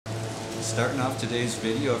Starting off today's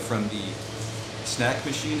video from the snack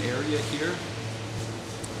machine area here,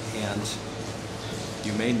 and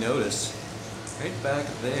you may notice right back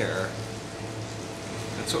there,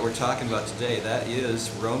 that's what we're talking about today. That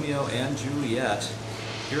is Romeo and Juliet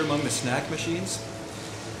here among the snack machines.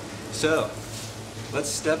 So let's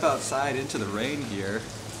step outside into the rain here.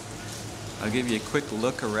 I'll give you a quick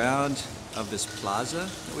look around of this plaza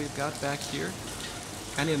that we've got back here,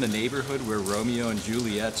 kind of in the neighborhood where Romeo and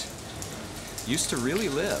Juliet used to really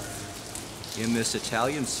live, in this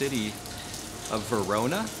Italian city of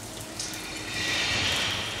Verona.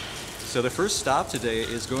 So the first stop today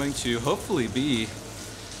is going to hopefully be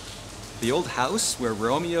the old house where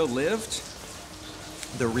Romeo lived,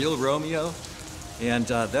 the real Romeo, and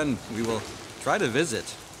then we will try to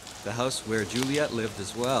visit the house where Juliet lived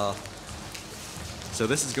as well. So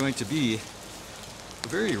this is going to be a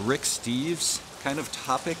very Rick Steves kind of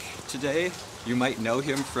topic today. You might know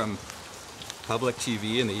him from public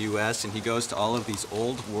TV in the US, and he goes to all of these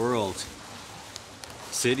old world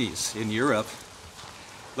cities in Europe,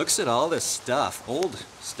 looks at all this stuff, old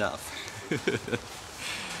stuff.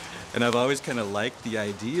 And I've always kind of liked the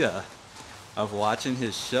idea of watching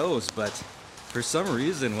his shows, but for some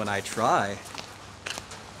reason when I try,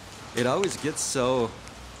 it always gets so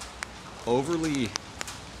overly,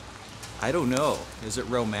 I don't know, is it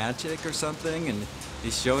romantic or something? And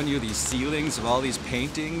he's showing you these ceilings of all these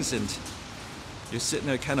paintings, and you're sitting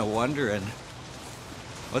there kind of wondering,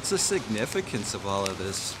 what's the significance of all of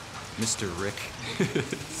this, Mr. Rick?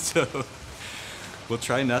 So we'll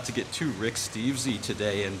try not to get too Rick Stevesy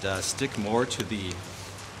today and stick more to the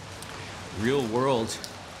real world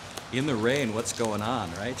in the rain, what's going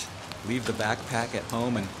on, right? Leave the backpack at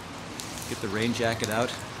home and get the rain jacket out.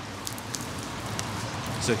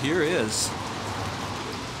 So here is,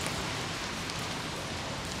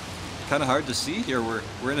 kind of hard to see here,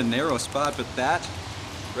 we're in a narrow spot, but that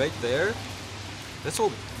right there, that's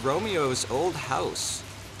old Romeo's old house.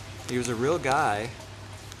 He was a real guy,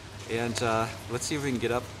 and let's see if we can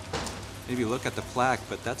get up, maybe look at the plaque,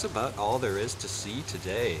 but that's about all there is to see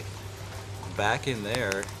today. Back in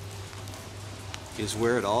there is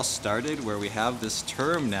where it all started, where we have this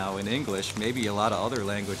term now in English, maybe a lot of other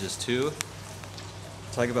languages too.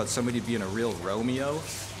 Talk about somebody being a real Romeo.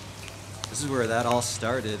 This is where that all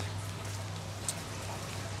started.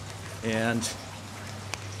 And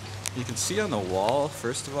you can see on the wall,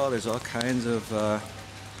 first of all, there's all kinds of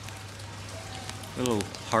little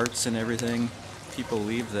hearts and everything people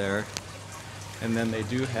leave there. And then they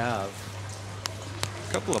do have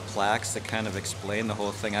a couple of plaques that kind of explain the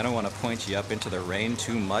whole thing. I don't want to point you up into the rain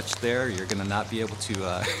too much there. You're going to not be able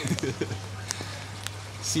to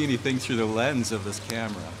see anything through the lens of this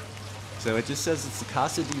camera. So it just says it's the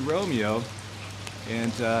Casa di Romeo,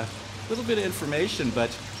 and a little bit of information, but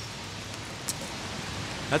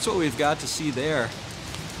that's what we've got to see there.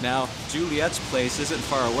 Now, Juliet's place isn't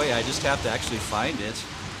far away. I just have to actually find it.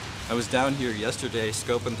 I was down here yesterday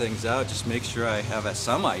scoping things out, just make sure I have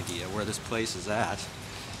some idea where this place is at.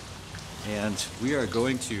 And we are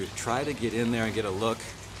going to try to get in there and get a look.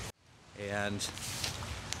 And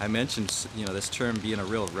I mentioned, you know, this term being a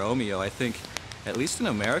real Romeo. I think, at least in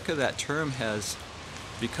America, that term has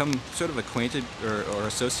become sort of acquainted or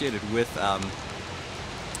associated with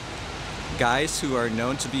guys who are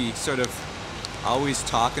known to be sort of always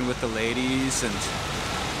talking with the ladies and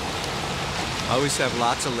always have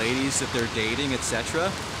lots of ladies that they're dating,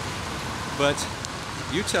 etc. But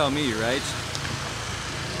you tell me, right?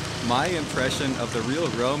 My impression of the real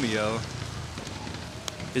Romeo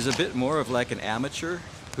is a bit more of like an amateur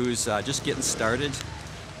who's just getting started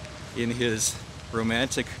in his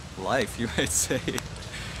romantic life, you might say.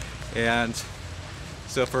 And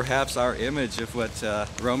so perhaps our image of what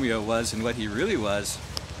Romeo was and what he really was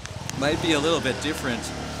might be a little bit different.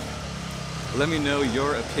 Let me know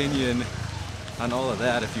your opinion on all of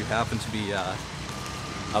that if you happen to be a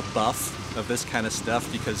buff of this kind of stuff,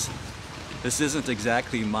 because this isn't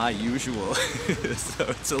exactly my usual. So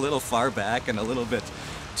it's a little far back and a little bit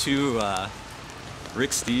too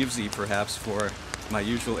Rick Stevesy perhaps for my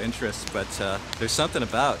usual interests, but there's something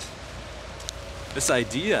about this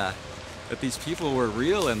idea that these people were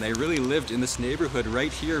real and they really lived in this neighborhood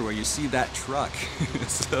right here where you see that truck.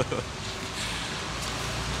 So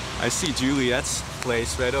I see Juliet's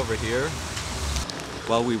place right over here.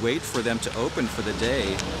 While we wait for them to open for the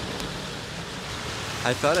day,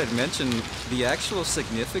 I thought I'd mention the actual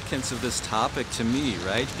significance of this topic to me,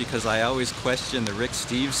 right? Because I always question the Rick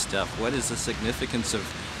Steves stuff. What is the significance of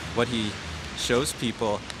what he shows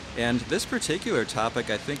people? And this particular topic,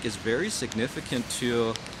 I think, is very significant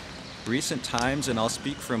to recent times, and I'll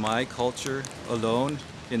speak from my culture alone.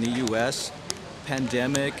 in the US,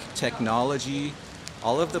 pandemic, technology,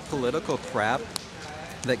 all of the political crap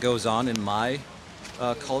that goes on in my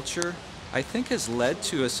culture, I think has led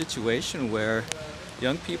to a situation where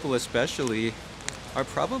young people especially are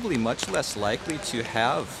probably much less likely to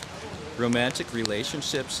have romantic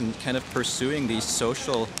relationships and kind of pursuing these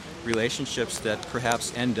social relationships that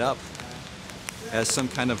perhaps end up as some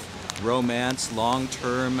kind of romance,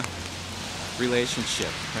 long-term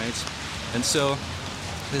relationship, right? And so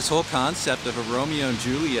this whole concept of a Romeo and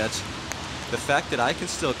Juliet, the fact that I can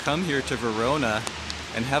still come here to Verona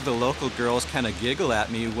and have the local girls kind of giggle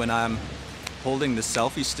at me when I'm holding the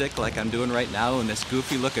selfie stick like I'm doing right now in this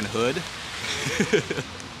goofy looking hood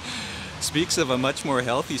speaks of a much more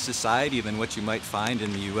healthy society than what you might find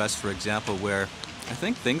in the US, for example, where I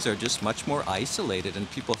think things are just much more isolated and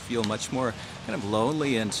people feel much more kind of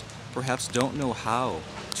lonely and perhaps don't know how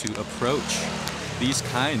to approach these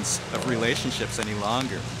kinds of relationships any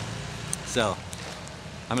longer. So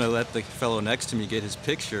I'm going to let the fellow next to me get his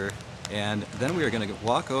picture, and then we are going to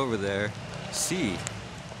walk over there, see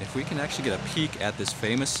if we can actually get a peek at this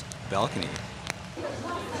famous balcony.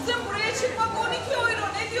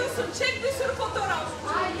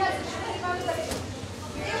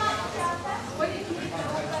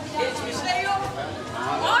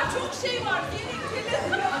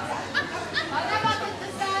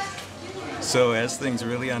 So as things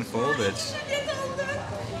really unfolded,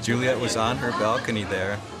 Juliet was on her balcony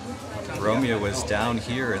there. Romeo was down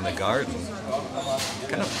here in the garden,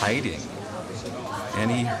 kind of hiding.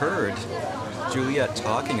 And he heard Juliet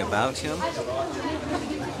talking about him.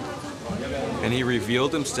 And he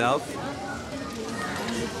revealed himself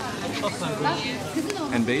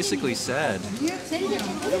and basically said,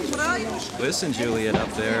 "Listen, Juliet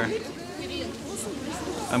up there,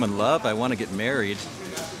 I'm in love, I want to get married."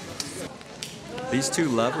 These two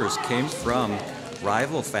lovers came from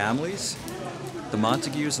rival families, the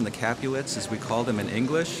Montagues and the Capulets, as we call them in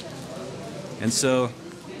English. And so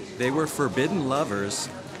they were forbidden lovers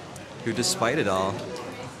who, despite it all,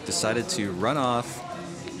 decided to run off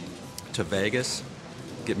to Vegas,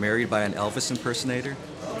 get married by an Elvis impersonator.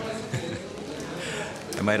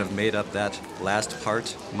 I might have made up that last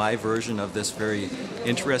part, my version of this very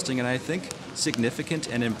interesting and I think significant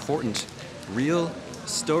and important real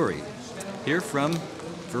story here from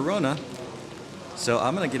Verona. So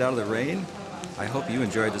I'm gonna get out of the rain. I hope you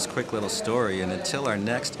enjoyed this quick little story, and until our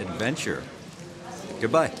next adventure,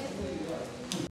 goodbye.